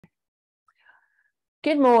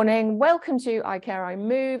Good morning. Welcome to I Care, I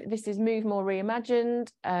Move. This is Move More Reimagined.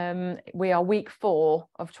 We are week 4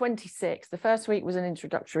 of 26. The first week was an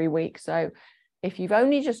introductory week. So if you've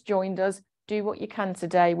only just joined us, do what you can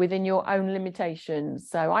today within your own limitations.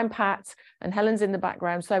 So I'm Pat and Helen's in the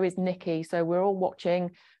background. So is Nikki. So we're all watching,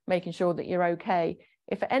 making sure that you're okay.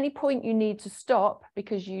 If at any point you need to stop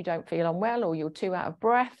because you don't feel unwell or you're too out of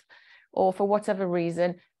breath, or for whatever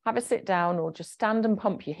reason, have a sit down or just stand and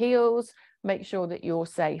pump your heels. Make sure that you're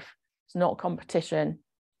safe. It's not competition.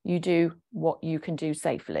 You do what you can do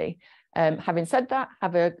safely. Having said that,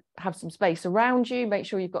 have some space around you. Make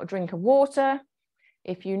sure you've got a drink of water.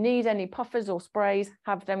 If you need any puffers or sprays,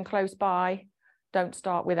 have them close by. Don't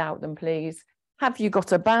start without them, please. Have you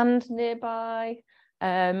got a band nearby?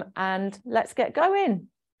 And let's get going.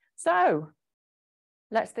 So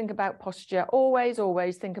let's think about posture. Always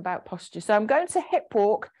think about posture. So I'm going to hip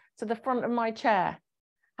walk to the front of my chair.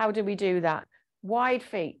 How do we do that? Wide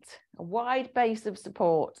feet, a wide base of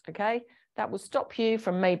support, okay? That will stop you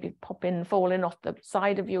from maybe falling off the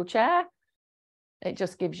side of your chair. It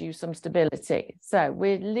just gives you some stability. So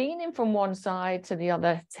we're leaning from one side to the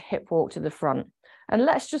other to hip walk to the front. And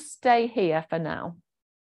let's just stay here for now.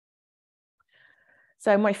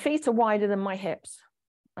 So my feet are wider than my hips.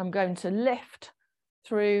 I'm going to lift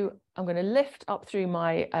up through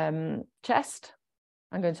my chest.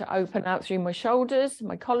 I'm going to open out through my shoulders,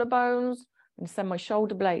 my collarbones, and send my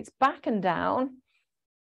shoulder blades back and down.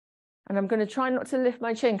 And I'm going to try not to lift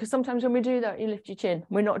my chin, because sometimes when we do that, you lift your chin.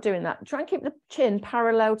 We're not doing that. Try and keep the chin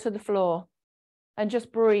parallel to the floor and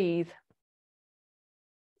just breathe.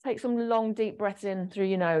 Take some long, deep breaths in through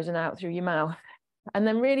your nose and out through your mouth. And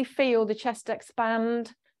then really feel the chest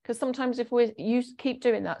expand, because sometimes you keep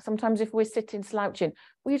doing that, sometimes if we're sitting slouching,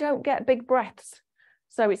 we don't get big breaths.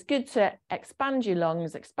 So it's good to expand your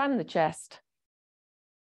lungs, expand the chest.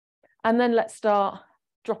 And then let's start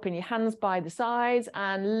dropping your hands by the sides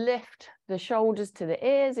and lift the shoulders to the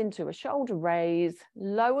ears into a shoulder raise.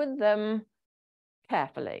 Lower them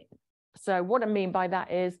carefully. So what I mean by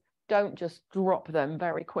that is don't just drop them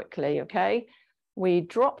very quickly, okay? We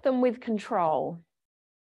drop them with control.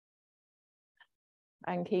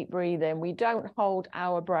 And keep breathing. We don't hold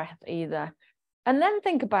our breath either. And then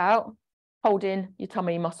think about holding your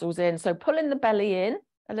tummy muscles in. So pulling the belly in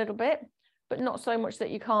a little bit, but not so much that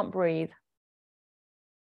you can't breathe.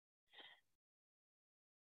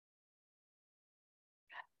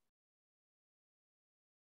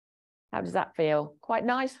 How does that feel? Quite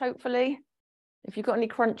nice, hopefully. If you've got any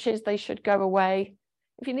crunches, they should go away.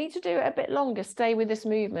 If you need to do it a bit longer, stay with this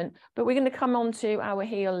movement. But we're going to come on to our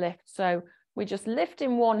heel lift. So we're just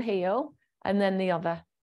lifting one heel and then the other.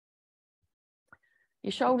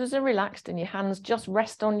 Your shoulders are relaxed and your hands just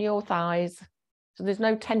rest on your thighs. So there's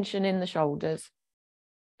no tension in the shoulders.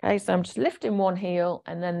 Okay, so I'm just lifting one heel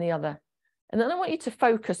and then the other. And then I want you to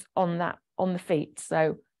focus on that, on the feet.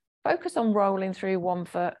 So focus on rolling through one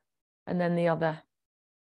foot and then the other.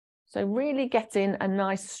 So really getting a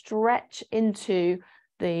nice stretch into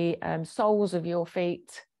the soles of your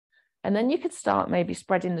feet. And then you could start maybe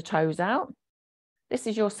spreading the toes out. This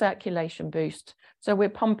is your circulation boost. So we're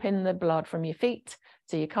pumping the blood from your feet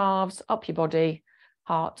to your calves, up your body,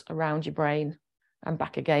 heart, around your brain, and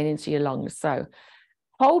back again into your lungs. So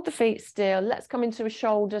hold the feet still. Let's come into a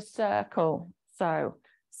shoulder circle. So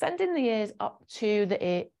sending the ears up to the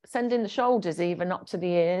ear, sending the shoulders even up to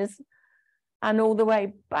the ears, and all the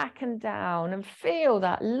way back and down, and feel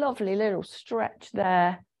that lovely little stretch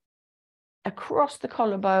there across the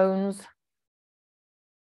collarbones.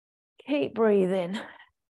 Keep breathing.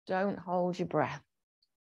 Don't hold your breath.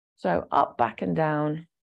 So up, back and down.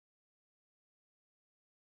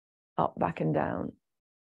 Up, back and down.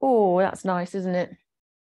 Oh, that's nice, isn't it?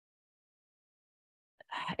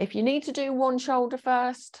 If you need to do one shoulder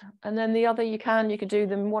first and then the other, you can do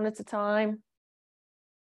them one at a time.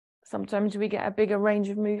 Sometimes we get a bigger range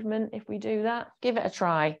of movement if we do that. Give it a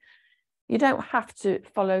try. You don't have to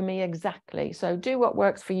follow me exactly. So do what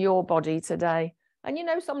works for your body today. And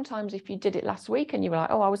sometimes if you did it last week and you were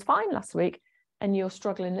like, oh, I was fine last week, and you're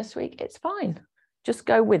struggling this week, it's fine. Just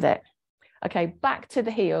go with it. Okay, back to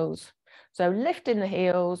the heels. So lifting the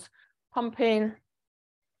heels, pumping,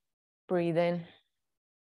 breathing.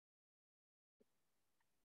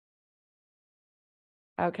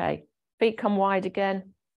 Okay, feet come wide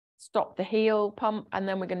again. Stop the heel pump, and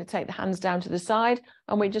then we're going to take the hands down to the side,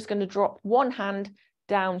 and we're just going to drop one hand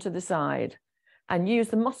down to the side and use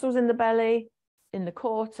the muscles in the belly, in the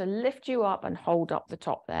core to lift you up and hold up the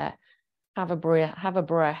top there. Have a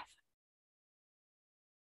breath.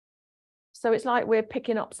 So it's like we're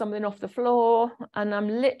picking up something off the floor, and I'm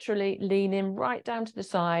literally leaning right down to the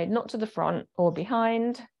side, not to the front or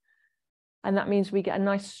behind. And that means we get a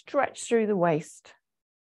nice stretch through the waist.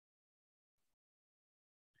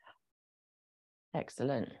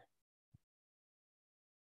 Excellent.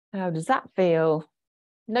 How does that feel?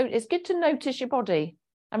 It's good to notice your body.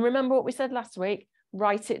 And remember what we said last week,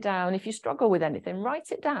 write it down. If you struggle with anything, write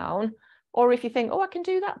it down. Or if you think, oh, I can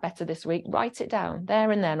do that better this week, write it down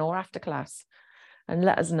there and then or after class and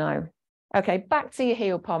let us know. Okay, back to your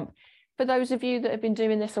heel pump. For those of you that have been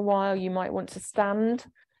doing this a while, you might want to stand,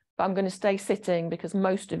 but I'm going to stay sitting because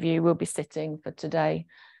most of you will be sitting for today,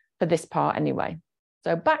 for this part anyway.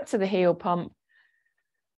 So back to the heel pump,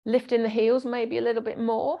 lifting the heels maybe a little bit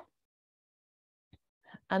more.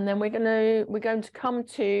 And then we're going to come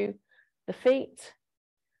to the feet.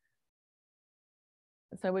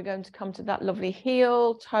 So we're going to come to that lovely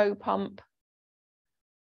heel toe pump.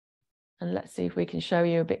 And let's see if we can show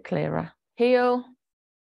you a bit clearer. Heel,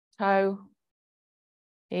 toe,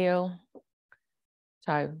 heel,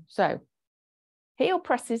 toe. So heel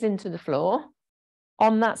presses into the floor.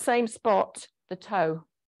 On that same spot, the toe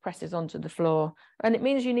presses onto the floor. And it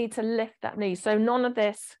means you need to lift that knee. So none of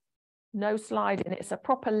this, no sliding. It's a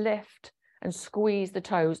proper lift and squeeze the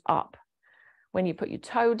toes up. When you put your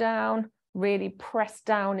toe down, really press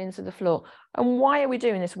down into the floor. And why are we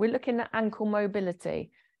doing this? We're looking at ankle mobility,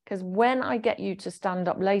 because when I get you to stand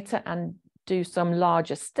up later and do some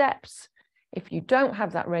larger steps, if you don't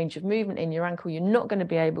have that range of movement in your ankle, you're not going to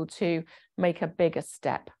be able to make a bigger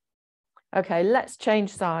step. Okay, let's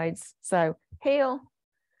change sides. So heel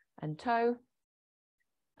and toe.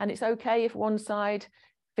 And it's okay if one side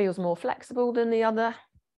feels more flexible than the other.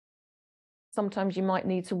 Sometimes you might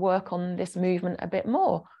need to work on this movement a bit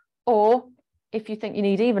more. Or if you think you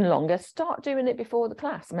need even longer, start doing it before the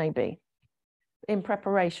class, maybe in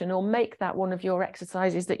preparation, or make that one of your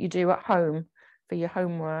exercises that you do at home for your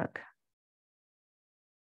homework.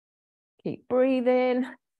 Keep breathing.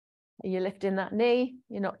 Are you lifting that knee?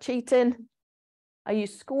 You're not cheating. Are you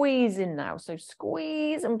squeezing now? So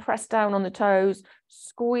squeeze and press down on the toes,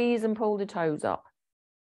 squeeze and pull the toes up.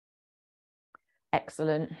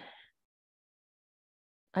 Excellent.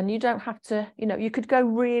 And you don't have to, you could go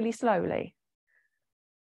really slowly,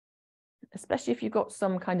 especially if you've got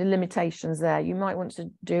some kind of limitations there. You might want to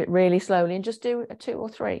do it really slowly and just do a 2 or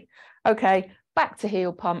 3. Okay, back to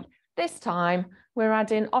heel pump. This time we're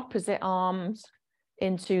adding opposite arms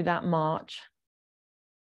into that march.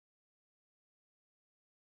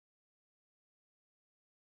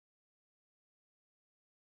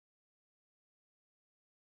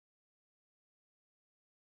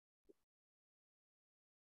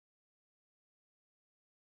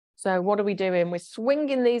 So what are we doing? We're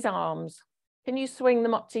swinging these arms. Can you swing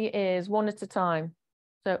them up to your ears one at a time?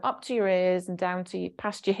 So up to your ears and down to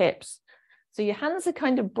past your hips. So your hands are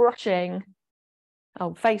kind of brushing,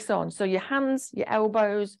 face on. So your hands, your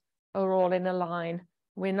elbows are all in a line.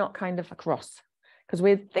 We're not kind of across because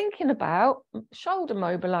we're thinking about shoulder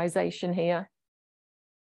mobilization here.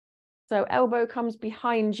 So elbow comes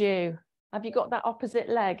behind you. Have you got that opposite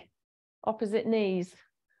leg, opposite knees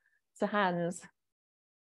to hands?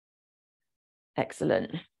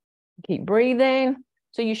 Excellent. Keep breathing.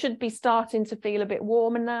 So you should be starting to feel a bit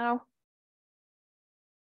warmer now.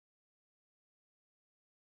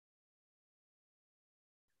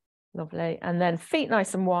 Lovely. And then feet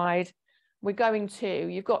nice and wide. We're going to,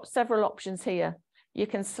 you've got several options here. You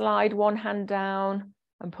can slide one hand down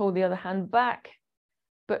and pull the other hand back,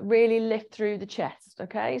 but really lift through the chest.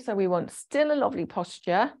 Okay, so we want still a lovely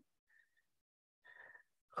posture.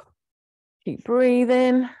 Keep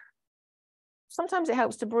breathing. Sometimes it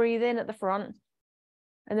helps to breathe in at the front,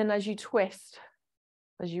 and then as you twist,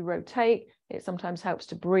 as you rotate, it sometimes helps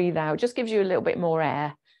to breathe out. Just gives you a little bit more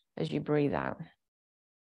air as you breathe out.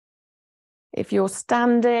 If you're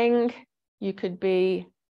standing, you could be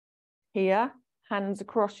here, hands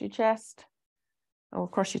across your chest or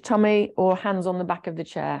across your tummy, or hands on the back of the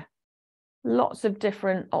chair. Lots of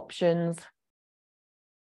different options.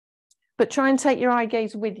 But try and take your eye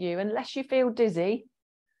gaze with you. Unless you feel dizzy,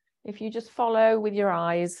 if you just follow with your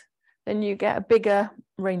eyes, then you get a bigger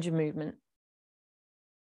range of movement.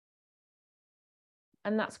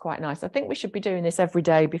 And that's quite nice. I think we should be doing this every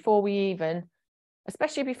day before we even,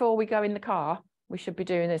 especially before we go in the car, we should be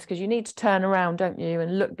doing this, because you need to turn around, don't you,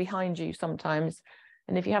 and look behind you sometimes.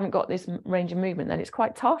 And if you haven't got this range of movement, then it's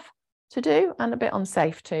quite tough to do and a bit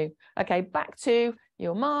unsafe too. Okay, back to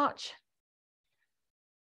your march.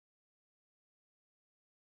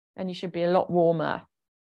 And you should be a lot warmer.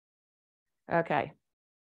 Okay,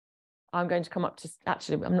 I'm going to come up to,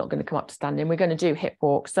 actually, I'm not going to come up to standing. We're going to do hip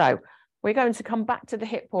walk. So we're going to come back to the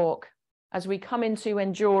hip walk as we come into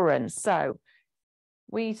endurance. So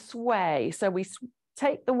we sway. So we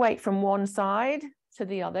take the weight from one side to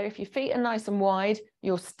the other. If your feet are nice and wide,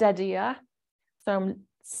 you're steadier. So I'm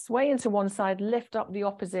swaying to one side, lift up the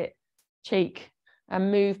opposite cheek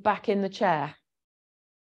and move back in the chair.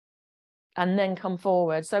 And then come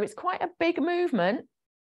forward. So it's quite a big movement.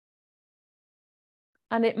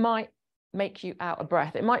 And it might make you out of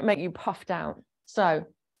breath. It might make you puffed out. So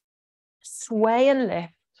sway and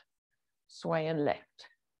lift, sway and lift.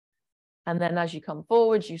 And then as you come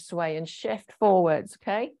forwards, you sway and shift forwards,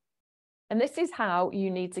 okay? And this is how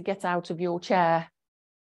you need to get out of your chair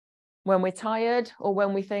when we're tired, or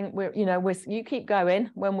when we think you keep going.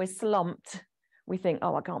 When we're slumped, we think,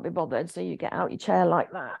 oh, I can't be bothered. So you get out your chair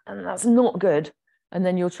like that, and that's not good. And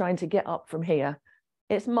then you're trying to get up from here.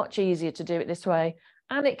 It's much easier to do it this way.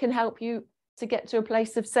 And it can help you to get to a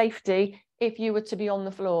place of safety if you were to be on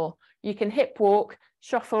the floor. You can hip walk,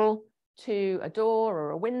 shuffle to a door or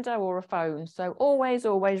a window or a phone. So always,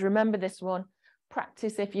 always remember this one.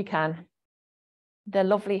 Practice if you can. The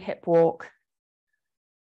lovely hip walk.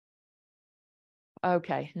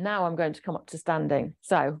 Okay, now I'm going to come up to standing.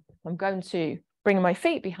 So I'm going to bring my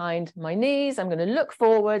feet behind my knees. I'm going to look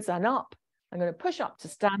forwards and up. I'm going to push up to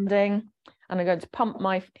standing, and I'm going to pump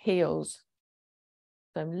my heels.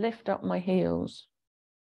 So lift up my heels.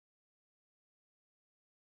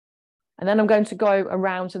 And then I'm going to go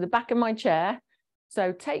around to the back of my chair.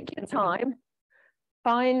 So take your time,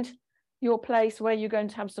 find your place where you're going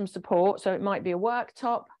to have some support. So it might be a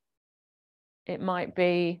worktop. It might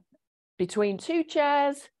be between two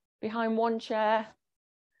chairs, behind one chair,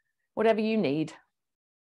 whatever you need.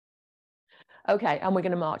 Okay, and we're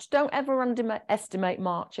going to march. Don't ever underestimate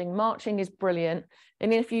marching. Marching is brilliant.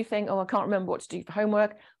 And if you think, oh, I can't remember what to do for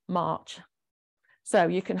homework, march. So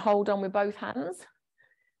you can hold on with both hands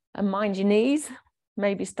and mind your knees.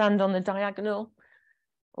 Maybe stand on the diagonal,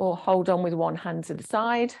 or hold on with one hand to the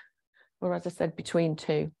side, or as I said, between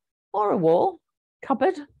two, or a wall,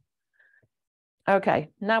 cupboard. Okay,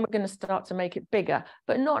 now we're going to start to make it bigger,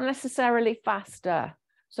 but not necessarily faster.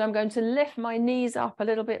 So I'm going to lift my knees up a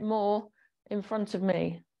little bit more in front of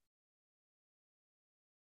me.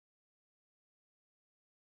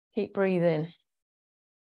 Keep breathing.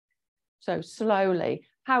 So slowly.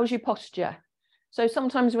 How's your posture? So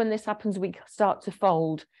sometimes when this happens, we start to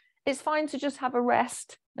fold. It's fine to just have a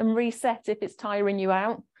rest and reset if it's tiring you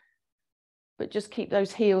out, but just keep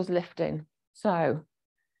those heels lifting. So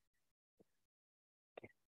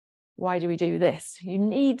why do we do this? You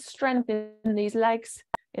need strength in these legs,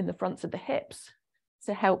 in the fronts of the hips,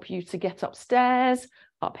 to help you to get upstairs,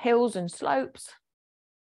 up hills and slopes,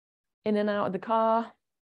 in and out of the car.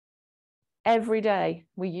 Every day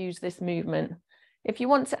we use this movement. If you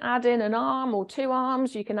want to add in an arm or two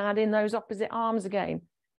arms, you can add in those opposite arms again.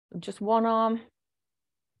 Just one arm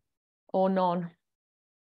or none.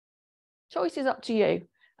 Choice is up to you.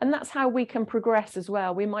 And that's how we can progress as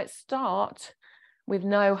well. We might start with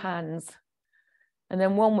no hands. And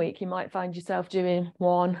then one week you might find yourself doing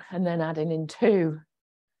one and then adding in two.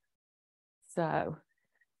 So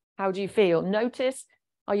how do you feel? Notice,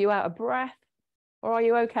 are you out of breath or are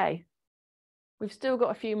you okay? We've still got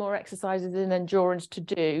a few more exercises in endurance to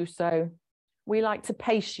do. So we like to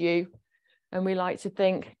pace you, and we like to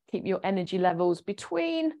think, keep your energy levels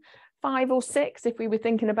between 5 or 6 if we were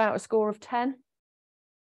thinking about a score of 10.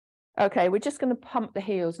 Okay, we're just going to pump the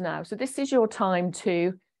heels now. So this is your time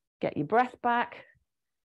to get your breath back.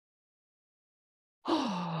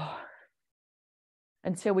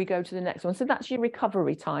 Until we go to the next one. So that's your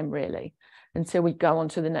recovery time, really, until we go on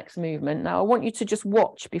to the next movement. Now, I want you to just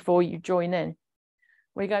watch before you join in.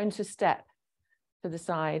 We're going to step to the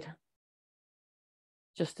side.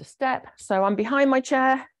 Just a step. So I'm behind my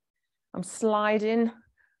chair. I'm sliding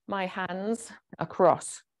my hands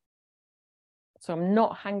across. So I'm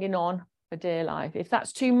not hanging on for dear life. If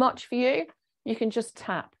that's too much for you, you can just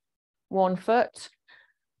tap one foot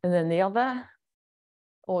and then the other.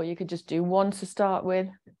 Or you could just do one to start with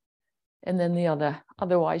and then the other.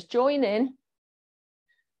 Otherwise, join in.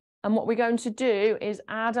 And what we're going to do is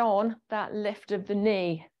add on that lift of the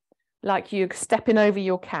knee, like you're stepping over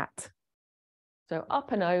your cat. So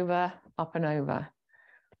up and over, up and over,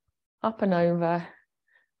 up and over,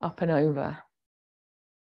 up and over.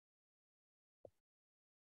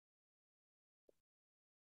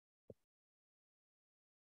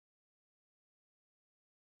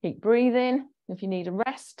 Keep breathing. If you need a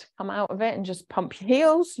rest, come out of it and just pump your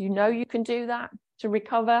heels. You know you can do that to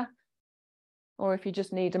recover. Or if you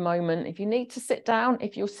just need a moment, if you need to sit down,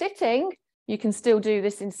 if you're sitting, you can still do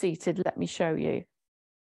this in seated. Let me show you.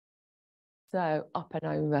 So up and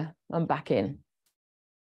over and back in.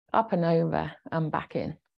 Up and over and back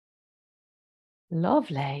in.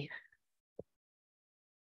 Lovely.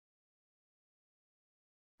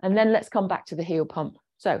 And then let's come back to the heel pump.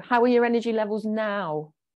 So how are your energy levels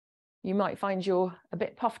now? You might find you're a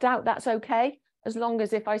bit puffed out. That's okay. As long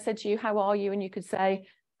as if I said to you, how are you? And you could say,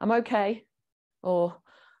 I'm okay. Or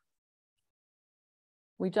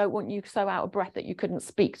we don't want you so out of breath that you couldn't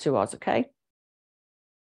speak to us, okay?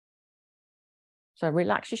 So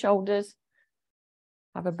relax your shoulders.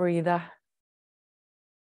 Have a breather.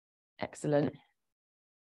 Excellent.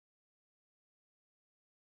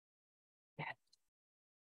 Yeah.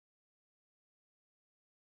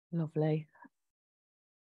 Lovely.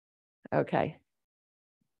 Okay.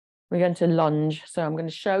 We're going to lunge. So I'm going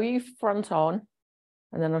to show you front on,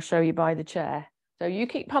 and then I'll show you by the chair. So you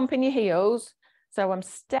keep pumping your heels. So I'm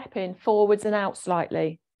stepping forwards and out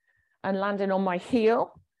slightly and landing on my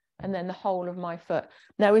heel and then the whole of my foot.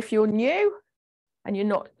 Now, if you're new and you're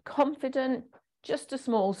not confident, just a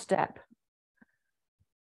small step.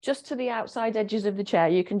 Just to the outside edges of the chair.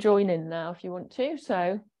 You can join in now if you want to.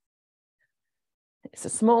 So it's a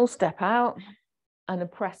small step out and a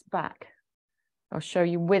press back. I'll show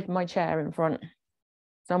you with my chair in front.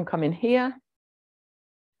 So I'm coming here.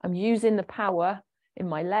 I'm using the power in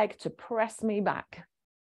my leg to press me back.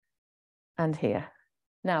 And here.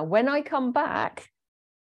 Now, when I come back,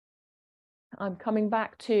 I'm coming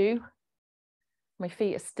back to my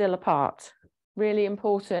feet are still apart. Really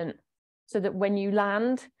important. So that when you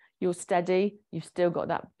land, you're steady. You've still got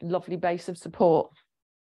that lovely base of support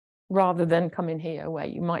rather than coming here where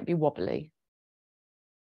you might be wobbly.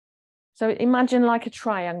 So imagine like a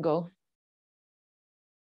triangle.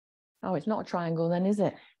 Oh, it's not a triangle then, is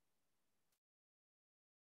it?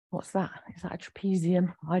 What's that? Is that a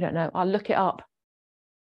trapezium? I don't know. I'll look it up.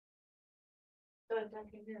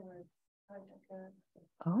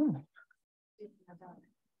 Oh.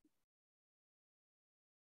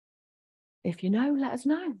 If you know, let us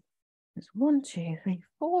know. It's 1, 2, 3,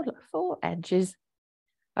 4, look, 4 edges.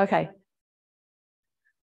 Okay.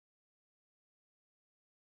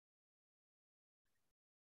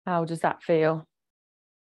 How does that feel?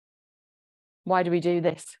 Why do we do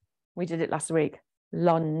this? We did it last week.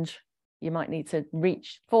 Lunge. You might need to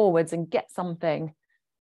reach forwards and get something.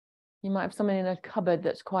 You might have something in a cupboard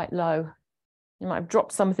that's quite low. You might have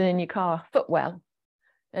dropped something in your car, footwell,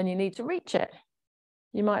 and you need to reach it.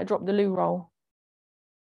 You might have dropped the loo roll.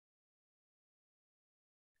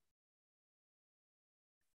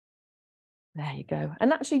 There you go.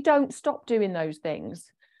 And actually don't stop doing those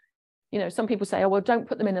things. You know, some people say, oh, well, don't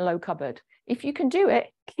put them in a low cupboard. If you can do it,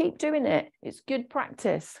 keep doing it. It's good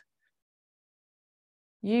practice.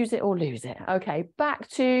 Use it or lose it. Okay, back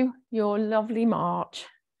to your lovely march.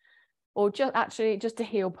 Or just a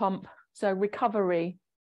heel pump. So recovery.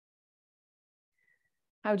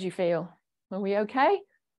 How do you feel? Are we okay?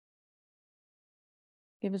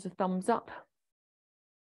 Give us a thumbs up.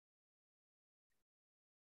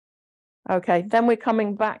 Okay, then we're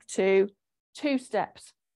coming back to 2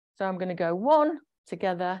 steps. So I'm going to go 1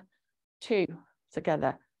 together, 2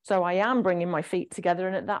 together. So I am bringing my feet together,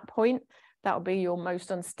 and at that point, that will be your most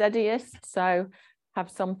unsteadiest. So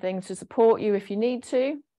have something to support you if you need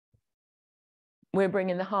to. We're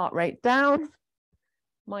bringing the heart rate down.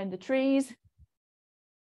 Mind the trees.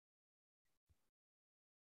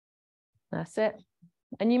 That's it.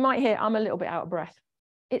 And you might hear, I'm a little bit out of breath.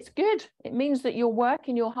 It's good. It means that you're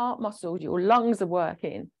working your heart muscles. Your lungs are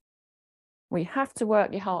working. We have to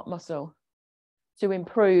work your heart muscle to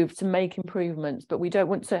improve, to make improvements, but we don't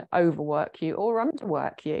want to overwork you or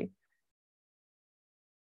underwork you.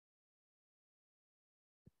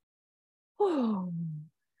 Oh.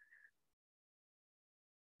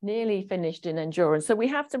 Nearly finished in endurance. So we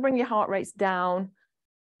have to bring your heart rates down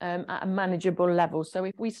at a manageable level. So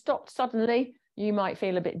if we stopped suddenly, you might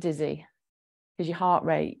feel a bit dizzy because your heart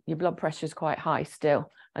rate, your blood pressure is quite high still.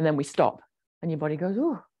 And then we stop and your body goes,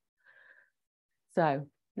 oh. So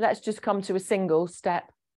let's just come to a single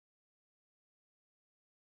step.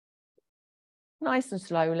 Nice and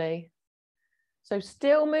slowly. So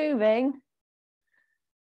still moving,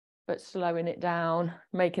 but slowing it down,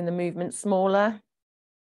 making the movement smaller.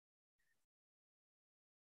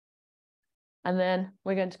 And then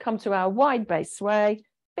we're going to come to our wide base sway,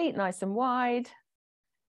 feet nice and wide,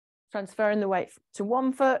 transferring the weight to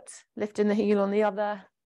one foot, lifting the heel on the other,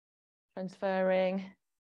 transferring.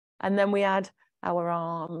 And then we add our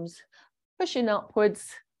arms, pushing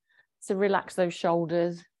upwards to relax those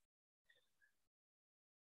shoulders.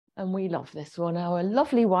 And we love this one, our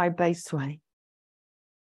lovely wide base sway.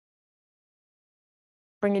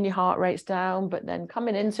 bringing your heart rates down, but then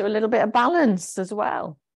coming into a little bit of balance as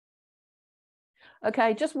well.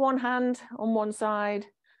 Okay, just one hand on one side,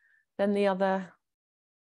 then the other,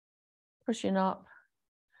 pushing up,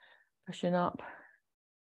 pushing up.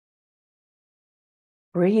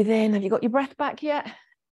 Breathe in. Have you got your breath back yet?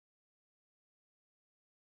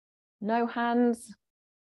 No hands.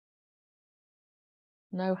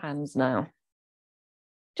 No hands now.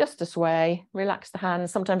 Just a sway, relax the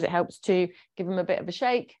hands. Sometimes it helps to give them a bit of a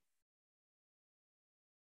shake.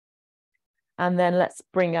 And then let's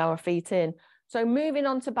bring our feet in. So moving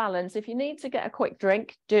on to balance. If you need to get a quick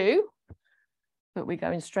drink, do. But we're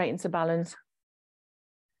going straight into balance.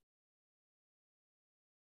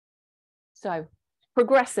 So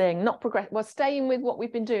progressing, not progress. Well, staying with what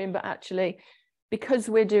we've been doing, but actually, because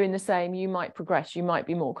we're doing the same, you might progress. You might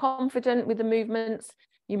be more confident with the movements.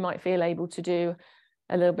 You might feel able to do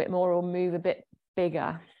a little bit more or move a bit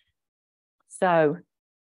bigger. So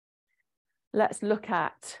let's look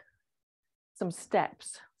at some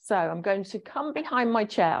steps. So I'm going to come behind my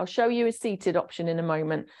chair. I'll show you a seated option in a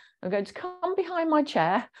moment. I'm going to come behind my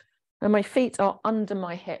chair and my feet are under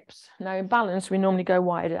my hips. Now in balance, we normally go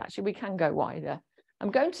wider. Actually, we can go wider.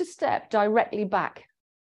 I'm going to step directly back.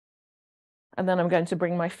 And then I'm going to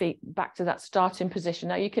bring my feet back to that starting position.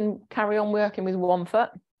 Now you can carry on working with one foot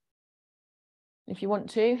if you want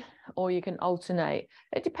to, or you can alternate.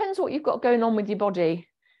 It depends what you've got going on with your body.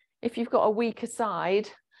 If you've got a weaker side,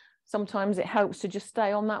 sometimes it helps to just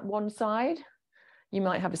stay on that one side. You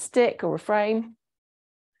might have a stick or a frame.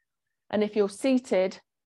 And if you're seated,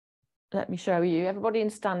 let me show you. Everybody in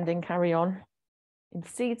standing, carry on. In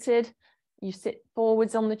seated, you sit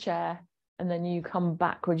forwards on the chair and then you come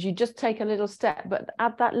backwards. You just take a little step, but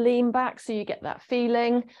add that lean back so you get that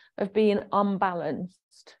feeling of being unbalanced.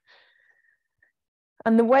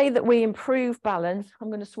 And the way that we improve balance, I'm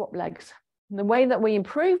going to swap legs. And the way that we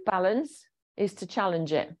improve balance is to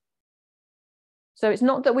challenge it. So it's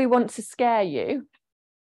not that we want to scare you,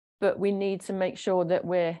 but we need to make sure that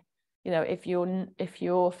we're, you know, if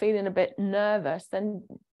you're feeling a bit nervous, then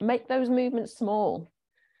make those movements small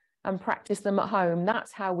and practice them at home.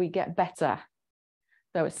 That's how we get better.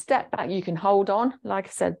 So a step back, you can hold on. Like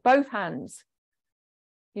I said, both hands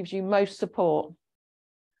gives you most support.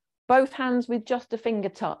 Both hands with just a finger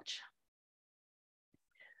touch.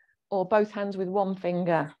 Or both hands with one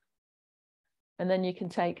finger. And then you can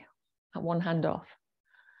take one hand off.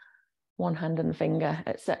 One hand and finger,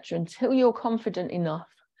 etc. until you're confident enough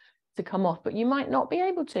to come off. But you might not be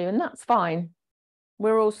able to, and that's fine.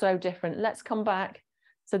 We're all so different. Let's come back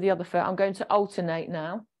to the other foot. I'm going to alternate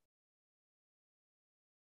now.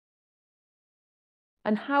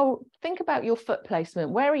 And think about your foot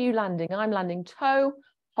placement. Where are you landing? I'm landing toe,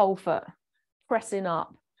 whole foot, pressing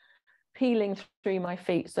up, peeling through my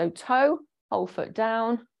feet. So toe, whole foot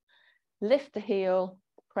down, lift the heel,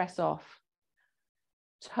 press off.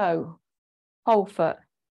 Toe, whole foot,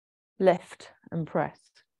 lift and press.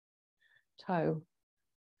 Toe.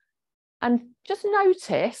 And just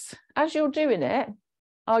notice, as you're doing it,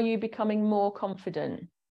 are you becoming more confident?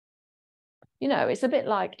 You know, it's a bit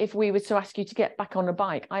like if we were to ask you to get back on a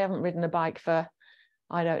bike. I haven't ridden a bike for,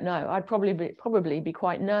 I don't know, I'd probably be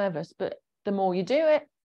quite nervous, but the more you do it,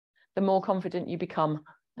 the more confident you become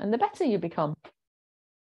and the better you become.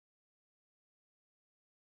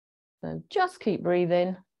 So just keep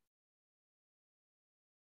breathing,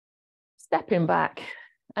 stepping back,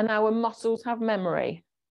 and our muscles have memory.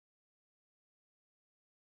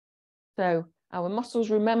 So our muscles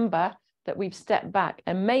remember that we've stepped back,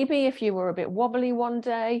 and maybe if you were a bit wobbly one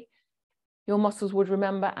day, your muscles would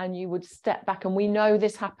remember and you would step back. And we know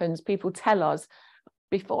this happens. People tell us,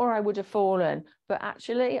 before I would have fallen, but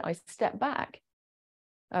actually I stepped back.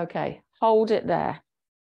 Okay, hold it there.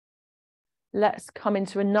 Let's come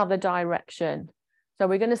into another direction. So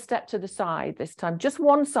we're going to step to the side this time, just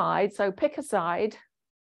one side. So pick a side,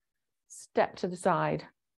 step to the side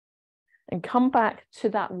and come back to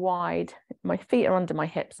that wide. My feet are under my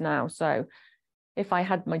hips now. So if I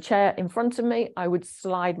had my chair in front of me, I would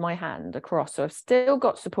slide my hand across. So I've still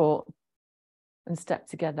got support and step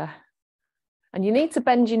together. And you need to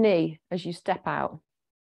bend your knee as you step out.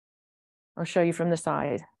 I'll show you from the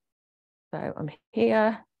side. So I'm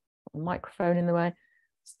here, microphone in the way,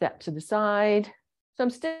 step to the side. So I'm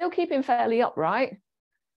still keeping fairly upright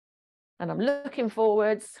and I'm looking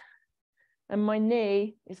forwards and my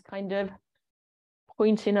knee is kind of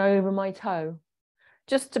pointing over my toe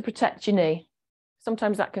just to protect your knee.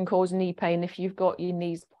 Sometimes that can cause knee pain if you've got your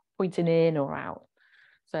knees pointing in or out.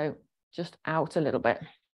 So just out a little bit.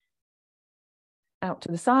 Out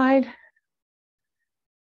to the side.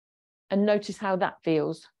 And notice how that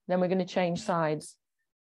feels. Then we're going to change sides.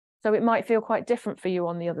 So it might feel quite different for you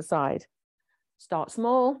on the other side. Start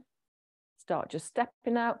small, start just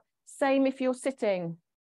stepping out. Same if you're sitting.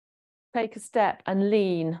 Take a step and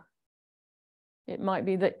lean. It might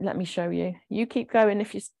be that, let me show you. You keep going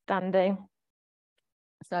if you're standing.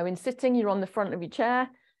 So in sitting, you're on the front of your chair.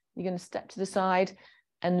 You're going to step to the side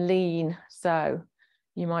and lean. So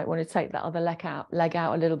you might want to take that other leg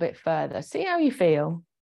out a little bit further. See how you feel.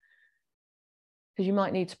 Because you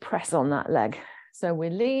might need to press on that leg. So we're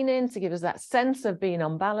leaning to give us that sense of being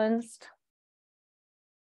unbalanced.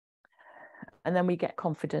 And then we get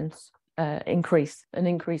confidence, an increase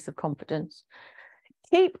of confidence.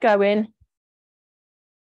 Keep going.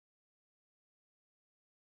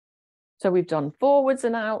 So we've done forwards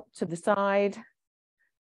and out to the side,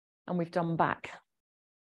 and we've done back.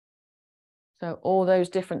 So all those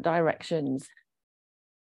different directions.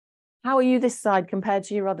 How are you this side compared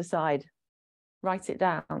to your other side? Write it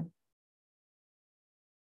down.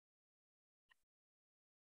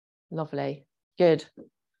 Lovely. Good.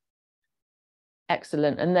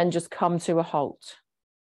 Excellent. And then just come to a halt.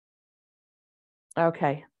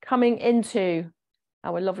 Okay. Coming into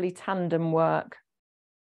our lovely tandem work.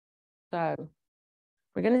 So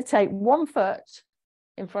we're going to take one foot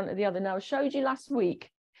in front of the other. Now, I showed you last week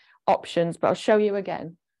options, but I'll show you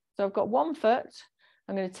again. So I've got one foot.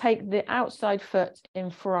 I'm going to take the outside foot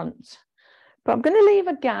in front, but I'm going to leave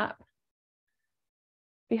a gap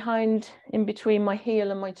in between my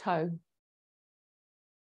heel and my toe.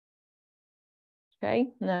 Okay,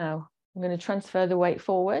 now I'm going to transfer the weight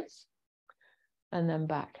forwards and then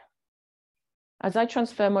back. As I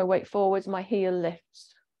transfer my weight forwards, my heel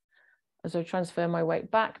lifts. As I transfer my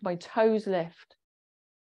weight back, my toes lift.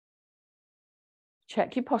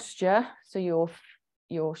 Check your posture. So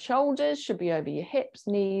your shoulders should be over your hips,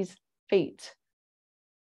 knees, feet.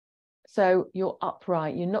 So you're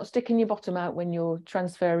upright. You're not sticking your bottom out when you're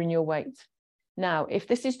transferring your weight. Now, if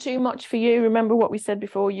this is too much for you, remember what we said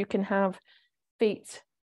before, you can have feet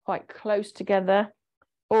quite close together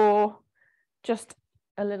or just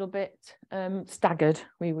a little bit staggered,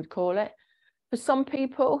 we would call it. For some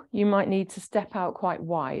people, you might need to step out quite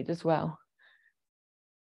wide as well.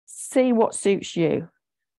 See what suits you.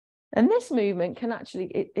 And this movement can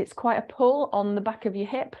actually, it's quite a pull on the back of your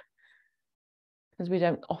hip because we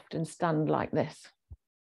don't often stand like this.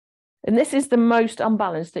 And this is the most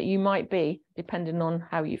unbalanced that you might be, depending on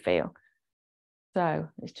how you feel. So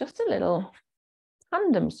it's just a little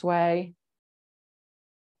tandem sway.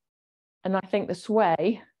 And I think the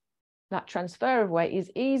sway, that transfer of weight,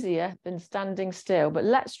 is easier than standing still. But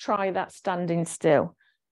let's try that standing still.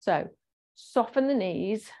 So soften the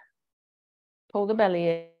knees, pull the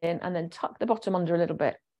belly in, and then tuck the bottom under a little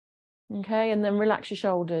bit. Okay, and then relax your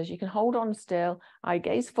shoulders. You can hold on still. Eye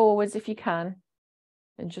gaze forwards if you can,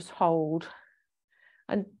 and just hold.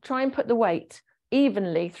 And try and put the weight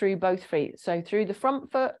evenly through both feet. So through the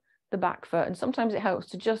front foot, the back foot. And sometimes it helps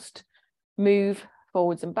to just move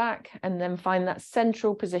forwards and back, and then find that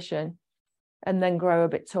central position, and then grow a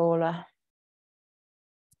bit taller.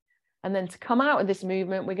 And then to come out of this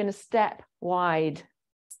movement, we're going to step wide.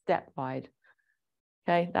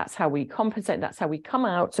 Okay, that's how we compensate. That's how we come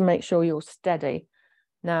out to make sure you're steady.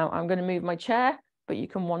 Now I'm going to move my chair, but you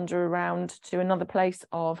can wander around to another place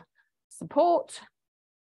of support.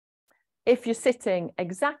 If you're sitting,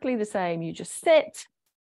 exactly the same. You just sit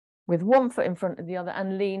with one foot in front of the other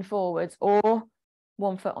and lean forwards, or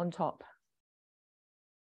one foot on top.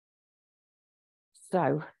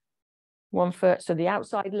 So one foot, so the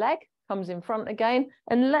outside leg comes in front again,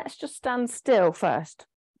 and let's just stand still first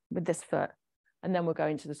with this foot, and then we'll go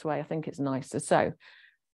into the sway. I think it's nicer. So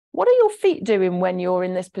what are your feet doing when you're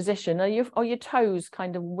in this position? Are your toes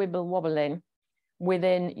kind of wibble wobbling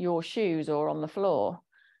within your shoes or on the floor?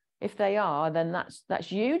 If they are, then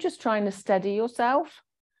that's you just trying to steady yourself.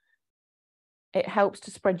 It helps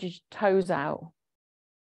to spread your toes out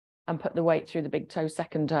and put the weight through the big toe,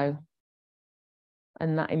 second toe.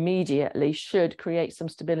 And that immediately should create some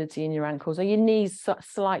stability in your ankles. Are your knees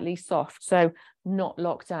slightly soft? So not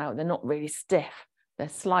locked out. They're not really stiff. They're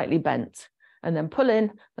slightly bent. And then pull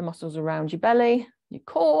in the muscles around your belly, your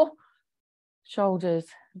core, shoulders,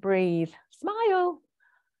 breathe, smile.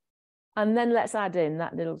 And then let's add in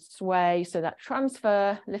that little sway. So that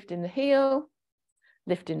transfer, lifting the heel,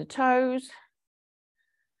 lifting the toes.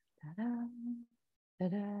 Da-da,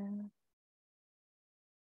 da-da.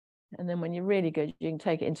 And then when you're really good, you can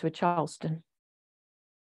take it into a Charleston.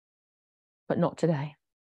 But not today.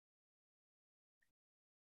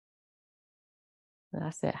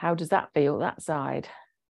 That's it. How does that feel, that side?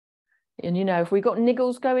 And you know, if we've got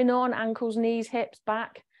niggles going on, ankles, knees, hips,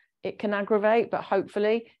 back, it can aggravate, but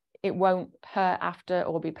hopefully it won't hurt after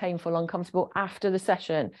or be painful, uncomfortable after the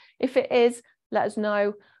session. If it is, let us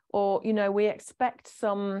know. Or, you know, we expect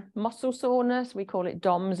some muscle soreness. We call it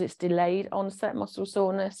DOMS. It's delayed onset muscle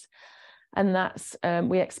soreness. And that's,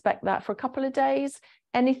 we expect that for a couple of days.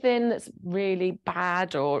 Anything that's really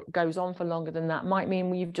bad or goes on for longer than that might mean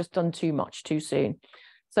we've just done too much too soon.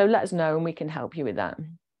 So let us know and we can help you with that.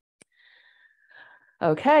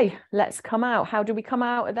 Okay, let's come out. How do we come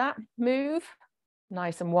out of that? Move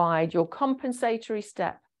nice and wide, your compensatory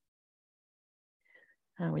step.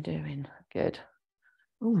 How are we doing? Good.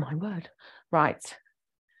 Oh my word. Right.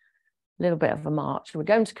 A little bit of a march. We're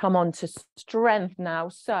going to come on to strength now.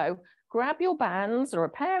 So grab your bands or a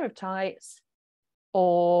pair of tights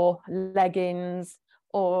or leggings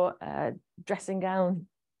or a dressing gown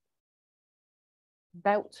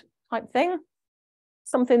belt type thing.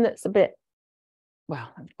 Something that's a bit,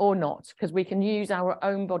 well, or not, because we can use our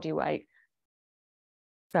own body weight.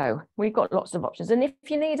 So we've got lots of options. And if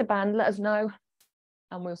you need a band, let us know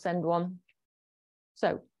and we'll send one.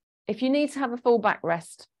 So if you need to have a full back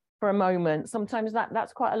rest for a moment, sometimes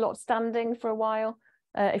that's quite a lot standing for a while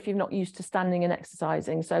if you're not used to standing and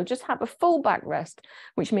exercising. So just have a full back rest,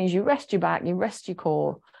 which means you rest your back, you rest your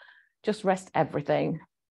core, just rest everything.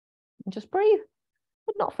 And just breathe,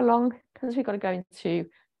 but not for long, because we've got to go into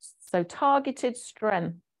so targeted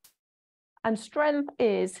strength. And strength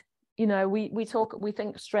is, you know, we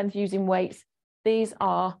think strength using weights. These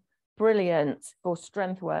are brilliant for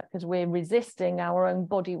strength work because we're resisting our own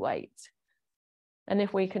body weight. And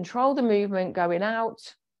if we control the movement going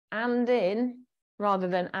out and in, rather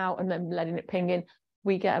than out and then letting it ping in,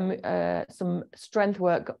 we get some strength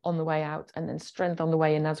work on the way out and then strength on the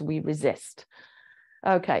way in as we resist.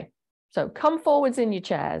 Okay, so come forwards in your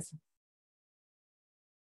chairs.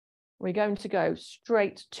 We're going to go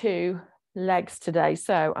straight to legs today.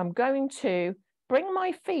 So I'm going to bring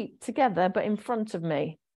my feet together, but in front of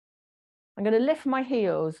me. I'm going to lift my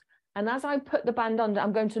heels. And as I put the band under,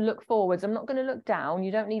 I'm going to look forwards. I'm not going to look down.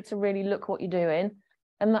 You don't need to really look what you're doing.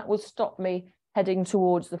 And that will stop me heading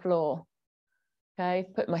towards the floor. Okay,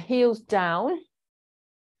 put my heels down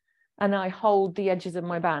and I hold the edges of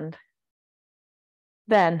my band.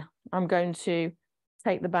 Then I'm going to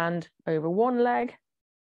take the band over one leg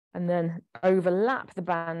and then overlap the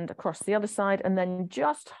band across the other side and then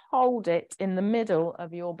just hold it in the middle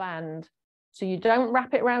of your band. So you don't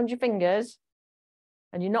wrap it around your fingers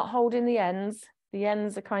and you're not holding the ends. The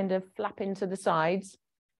ends are kind of flapping to the sides.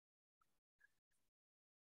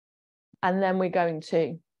 And then we're going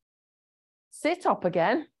to sit up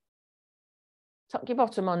again, tuck your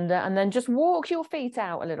bottom under, and then just walk your feet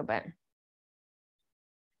out a little bit.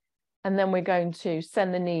 And then we're going to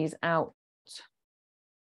send the knees out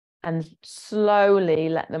and slowly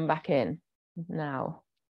let them back in. Now,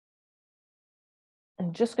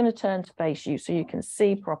 I'm just going to turn to face you so you can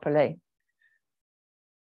see properly.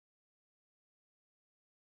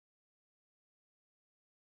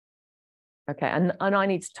 Okay, and I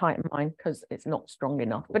need to tighten mine because it's not strong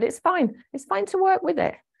enough, but it's fine. It's fine to work with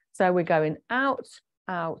it. So we're going out,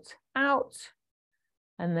 out, out,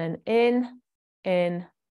 and then in,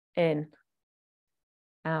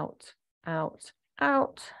 out, out,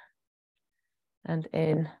 out, and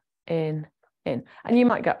in. And you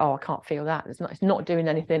might go, oh, I can't feel that. It's not doing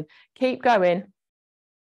anything. Keep going.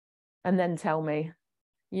 And then tell me.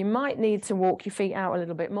 You might need to walk your feet out a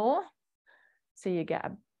little bit more. So you get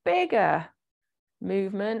a bigger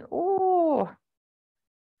movement. Oh,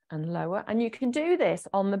 and lower. And you can do this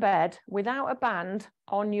on the bed without a band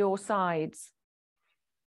on your sides.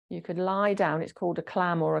 You could lie down. It's called a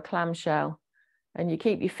clam or a clamshell. And you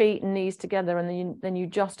keep your feet and knees together and then you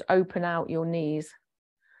just open out your knees.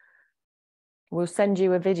 We'll send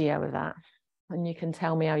you a video of that and you can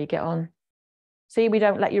tell me how you get on. See, we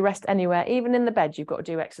don't let you rest anywhere. Even in the bed, you've got to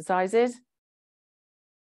do exercises.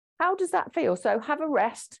 How does that feel? So have a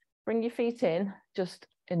rest, bring your feet in,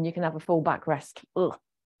 and you can have a full back rest. Ugh.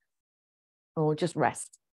 Or just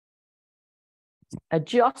rest.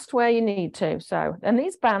 Adjust where you need to. So, and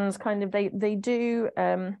these bands kind of, they do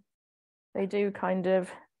kind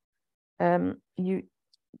of,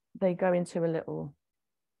 they go into a little,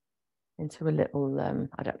 I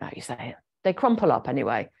don't know how you say it. They crumple up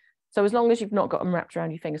anyway. So as long as you've not got them wrapped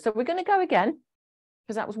around your fingers. So we're going to go again,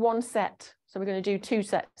 because that was one set. So we're going to do 2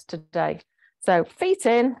 sets today. So feet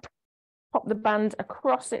in, pop the band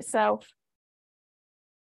across itself,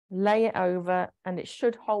 lay it over, and it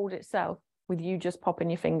should hold itself with you just popping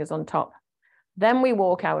your fingers on top. Then we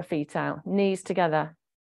walk our feet out, knees together.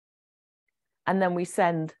 And then we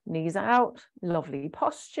send knees out, lovely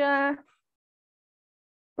posture.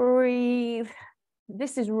 Breathe,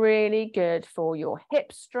 This is really good for your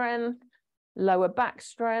hip strength, lower back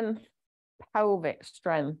strength, pelvic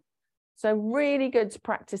strength. So really good to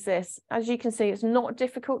practice this. As you can see, it's not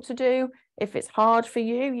difficult to do. If it's hard for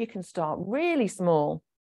you, you can start really small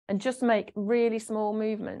and just make really small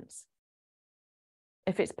movements.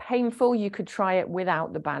 If it's painful, you could try it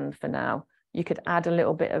without the band for now. You could add a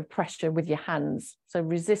little bit of pressure with your hands. So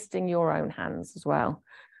resisting your own hands as well.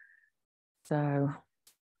 So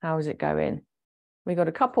how is it going? We got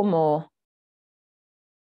a couple more.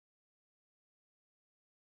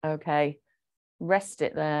 Okay, rest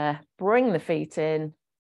it there. Bring the feet in.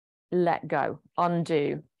 Let go.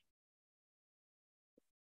 Undo.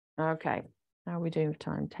 Okay, how are we doing with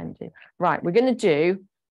time? 10 to. Right, we're going to do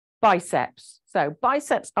biceps. So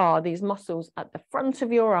biceps are these muscles at the front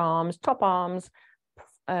of your arms, top arms,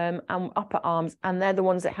 and upper arms, and they're the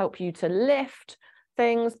ones that help you to lift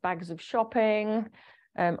things, bags of shopping,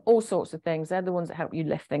 all sorts of things. They're the ones that help you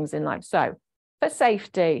lift things in life. So for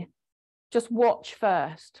safety, just watch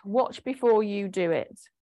first. Watch before you do it.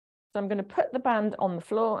 So I'm going to put the band on the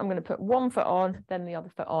floor. I'm going to put one foot on, then the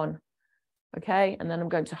other foot on. Okay, and then I'm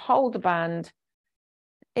going to hold the band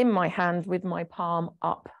in my hand with my palm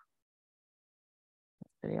up.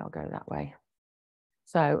 I'll go that way.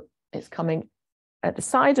 So it's coming at the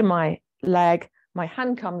side of my leg, my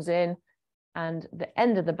hand comes in, and the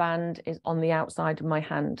end of the band is on the outside of my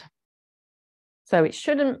hand. So it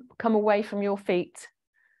shouldn't come away from your feet.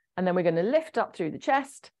 And then we're going to lift up through the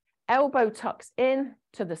chest, elbow tucks in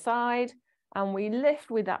to the side, and we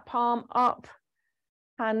lift with that palm up,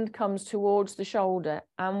 hand comes towards the shoulder,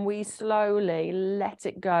 and we slowly let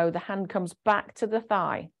it go. The hand comes back to the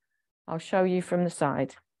thigh. I'll show you from the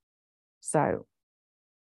side. So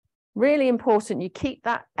really important, you keep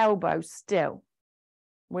that elbow still.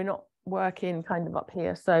 We're not working kind of up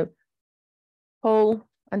here. So pull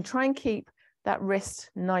and try and keep that wrist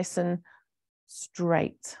nice and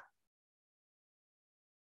straight.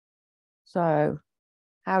 So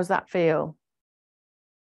how's that feel?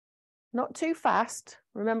 Not too fast.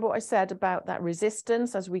 Remember what I said about that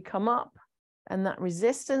resistance as we come up and that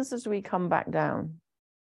resistance as we come back down.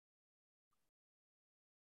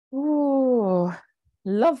 Ooh,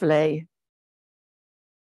 lovely.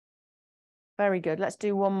 Very good. Let's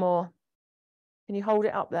do one more. Can you hold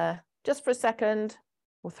it up there just for a second?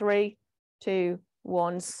 Or 3, 2,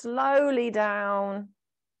 1. Slowly down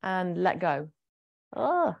and let go.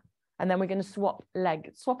 Oh. And then we're going to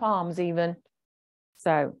swap arms even.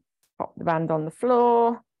 So pop the band on the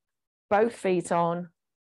floor, both feet on,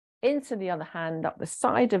 into the other hand, up the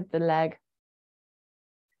side of the leg.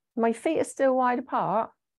 My feet are still wide apart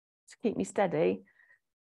to keep me steady.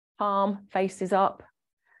 Palm faces up.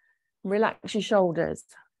 Relax your shoulders.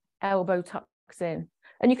 Elbow tucks in.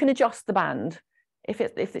 And you can adjust the band. If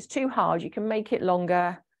it's too hard, you can make it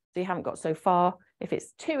longer so you haven't got so far. If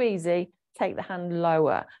it's too easy, take the hand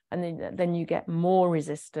lower, and then you get more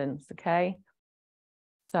resistance, okay?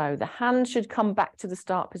 So the hand should come back to the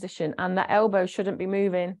start position and the elbow shouldn't be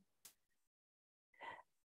moving.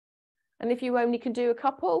 And if you only can do a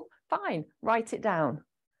couple, fine, write it down.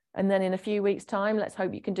 And then in a few weeks' time, let's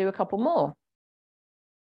hope you can do a couple more.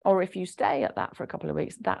 Or if you stay at that for a couple of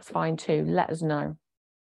weeks, that's fine too. Let us know.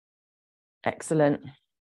 Excellent.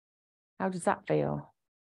 How does that feel?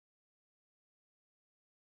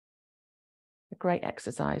 A great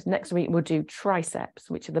exercise. Next week, we'll do triceps,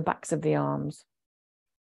 which are the backs of the arms.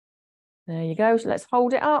 There you go. So let's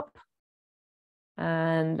hold it up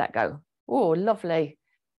and let go. Oh, lovely.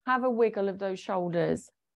 Have a wiggle of those shoulders.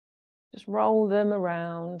 Just roll them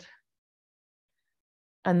around.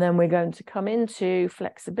 And then we're going to come into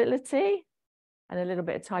flexibility and a little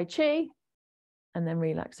bit of Tai Chi and then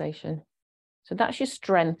relaxation. So that's your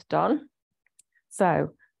strength done. So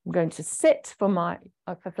I'm going to sit for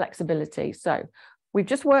for flexibility. So we've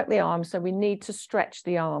just worked the arms, so we need to stretch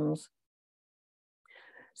the arms.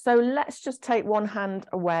 So let's just take one hand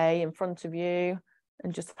away in front of you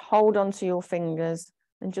and just hold onto your fingers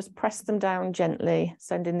and just press them down gently,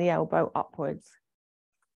 sending the elbow upwards.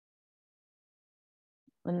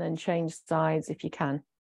 And then change sides if you can.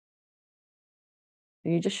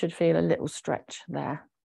 You just should feel a little stretch there.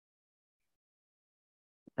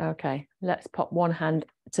 Okay, let's pop one hand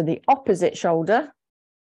to the opposite shoulder.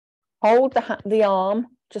 Hold the arm,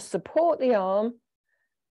 just support the arm.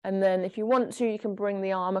 And then if you want to, you can bring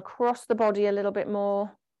the arm across the body a little bit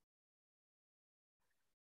more.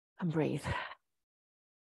 And breathe.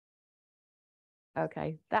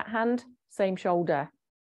 Okay, that hand, same shoulder.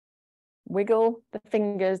 Wiggle the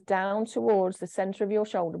fingers down towards the center of your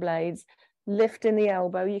shoulder blades, lifting the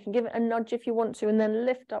elbow. You can give it a nudge if you want to, and then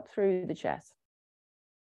lift up through the chest.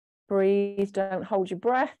 Breathe, don't hold your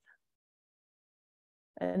breath.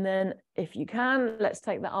 And then if you can, let's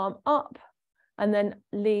take the arm up and then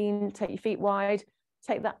lean, take your feet wide,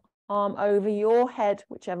 take that arm over your head,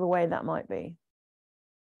 whichever way that might be.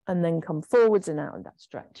 And then come forwards and out of that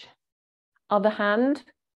stretch. Other hand,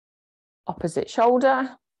 opposite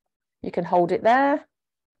shoulder. You can hold it there,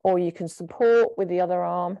 or you can support with the other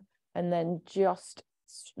arm and then just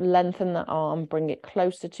lengthen that arm, bring it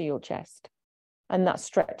closer to your chest. And that's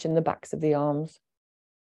stretching the backs of the arms.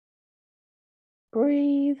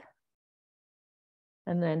 Breathe.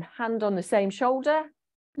 And then hand on the same shoulder,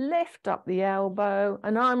 lift up the elbow,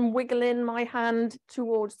 and I'm wiggling my hand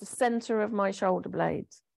towards the center of my shoulder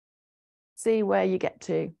blades. See where you get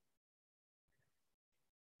to.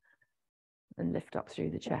 And lift up through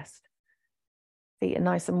the chest. Feet are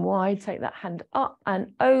nice and wide. Take that hand up and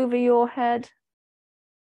over your head.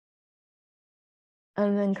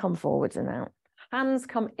 And then come forwards and out. Hands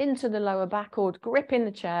come into the lower back or gripping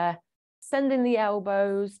the chair, sending the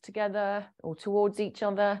elbows together or towards each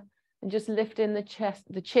other and just lifting the chest,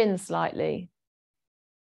 the chin slightly.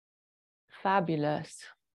 Fabulous.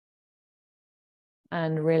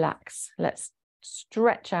 And relax. Let's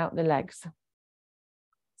stretch out the legs.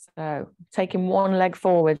 So taking one leg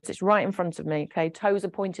forwards, it's right in front of me. Okay, toes are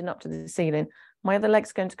pointing up to the ceiling. My other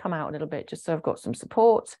leg's going to come out a little bit just so I've got some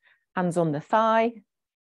support. Hands on the thigh.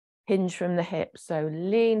 Hinge from the hips, so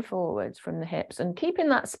lean forwards from the hips and keeping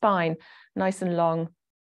that spine nice and long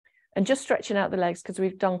and just stretching out the legs because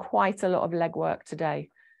we've done quite a lot of leg work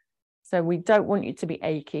today. So we don't want you to be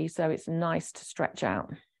achy, so it's nice to stretch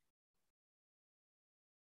out.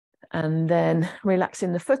 And then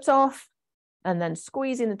relaxing the foot off and then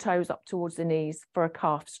squeezing the toes up towards the knees for a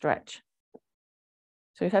calf stretch.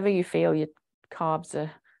 So if ever you feel your calves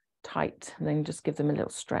are tight, then just give them a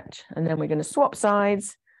little stretch. And then we're going to swap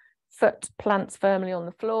sides. Foot plants firmly on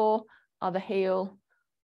the floor, other heel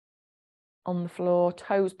on the floor,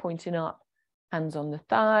 toes pointing up, hands on the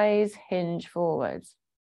thighs, hinge forwards.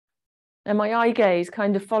 And my eye gaze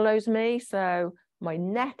kind of follows me, so my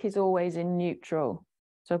neck is always in neutral.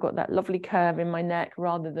 So I've got that lovely curve in my neck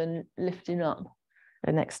rather than lifting up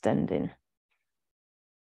and extending.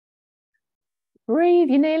 Breathe,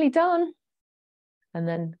 you're nearly done. And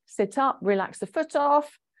then sit up, relax the foot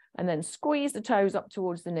off, and then squeeze the toes up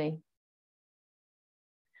towards the knee.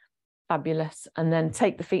 Fabulous. And then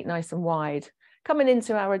take the feet nice and wide. Coming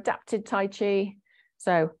into our adapted Tai Chi.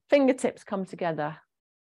 So fingertips come together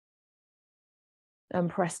and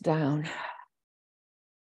press down.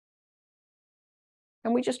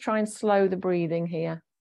 And we just try and slow the breathing here.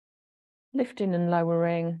 Lifting and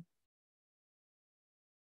lowering.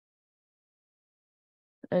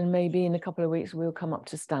 And maybe in a couple of weeks, we'll come up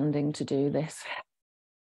to standing to do this.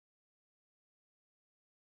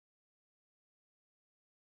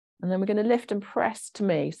 And then we're going to lift and press to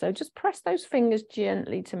me. So just press those fingers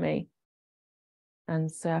gently to me.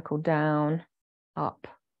 And circle down, up.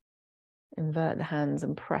 Invert the hands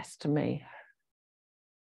and press to me.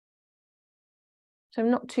 So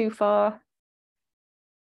not too far.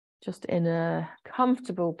 Just in a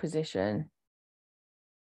comfortable position.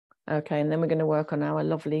 Okay, and then we're going to work on our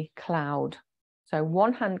lovely cloud. So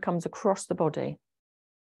one hand comes across the body.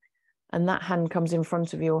 And that hand comes in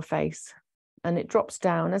front of your face. And it drops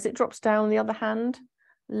down. As it drops down, the other hand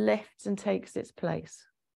lifts and takes its place.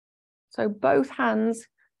 So both hands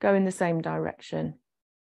go in the same direction.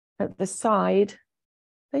 At the side,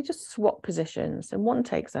 they just swap positions and one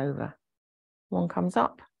takes over. One comes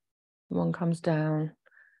up, one comes down.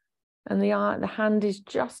 And the hand is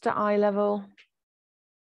just at eye level.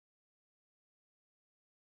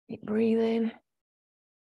 Keep breathing.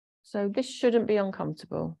 So this shouldn't be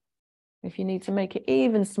uncomfortable. If you need to make it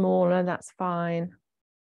even smaller, that's fine.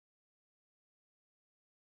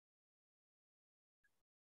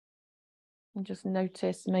 And just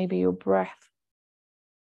notice maybe your breath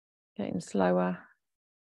getting slower.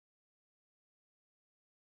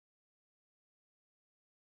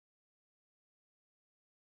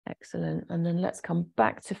 Excellent. And then let's come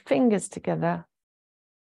back to fingers together.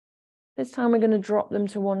 This time we're going to drop them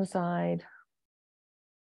to one side.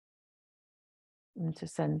 Into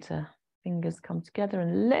center. Fingers come together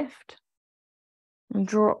and lift. And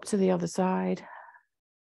drop to the other side.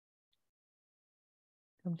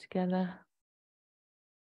 Come together.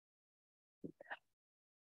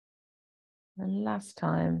 And last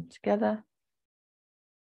time together.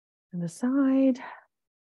 And the side.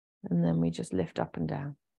 And then we just lift up and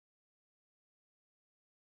down.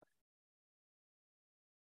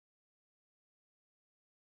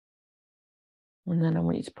 And then I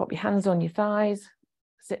want you to pop your hands on your thighs,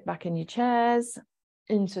 sit back in your chairs,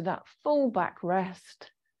 into that full back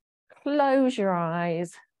rest. close your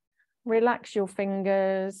eyes, relax your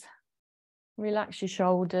fingers, relax your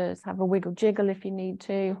shoulders, have a wiggle jiggle if you need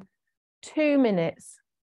to. 2 minutes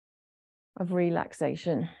of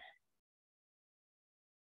relaxation.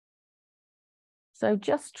 So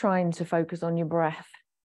just trying to focus on your breath.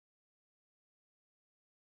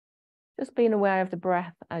 Just being aware of the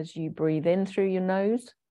breath as you breathe in through your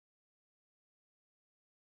nose.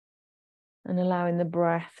 And allowing the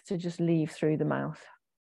breath to just leave through the mouth.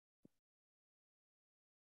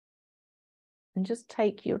 And just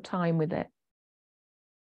take your time with it.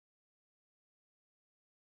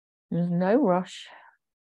 There's no rush.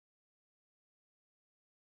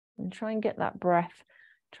 And try and get that breath,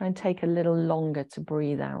 try and take a little longer to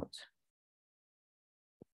breathe out.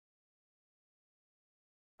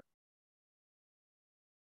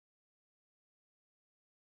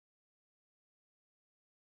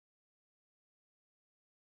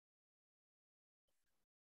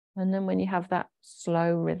 And then when you have that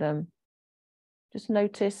slow rhythm, just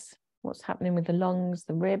notice what's happening with the lungs,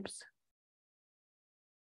 the ribs.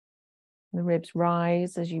 The ribs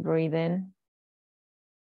rise as you breathe in.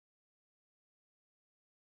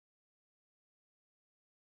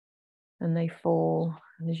 And they fall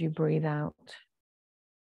as you breathe out.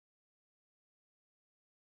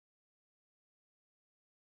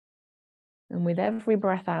 And with every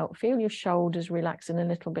breath out, feel your shoulders relaxing a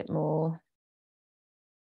little bit more.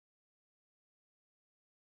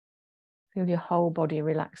 Feel your whole body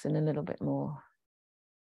relaxing a little bit more.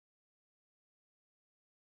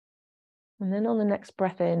 And then on the next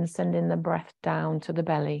breath in, sending the breath down to the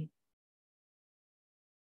belly.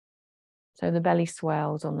 So the belly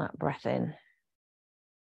swells on that breath in.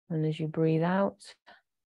 And as you breathe out,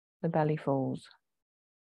 the belly falls.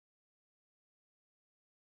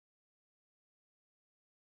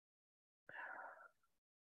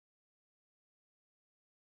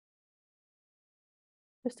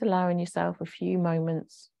 Just allowing yourself a few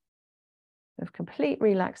moments of complete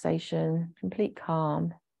relaxation, complete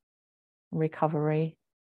calm, recovery.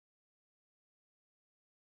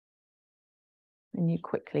 And you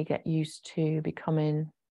quickly get used to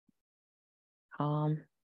becoming calm,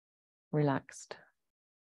 relaxed,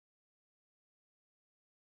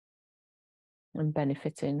 and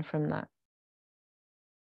benefiting from that.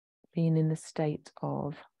 Being in the state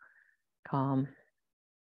of calm.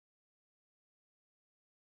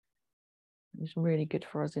 It's really good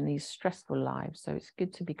for us in these stressful lives. So it's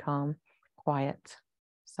good to be calm, quiet,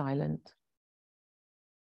 silent.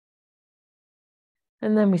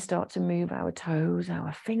 And then we start to move our toes,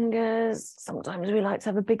 our fingers. Sometimes we like to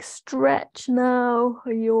have a big stretch now,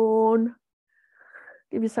 a yawn.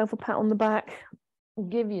 Give yourself a pat on the back.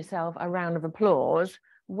 Give yourself a round of applause.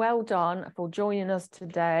 Well done for joining us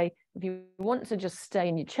today. If you want to just stay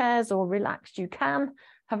in your chairs or relaxed, you can.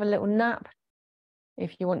 Have a little nap.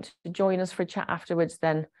 If you want to join us for a chat afterwards,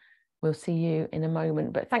 then we'll see you in a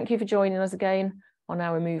moment. But thank you for joining us again on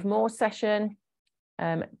our Move More session.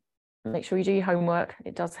 Make sure you do your homework.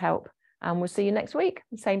 It does help. And we'll see you next week.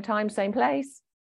 Same time, same place.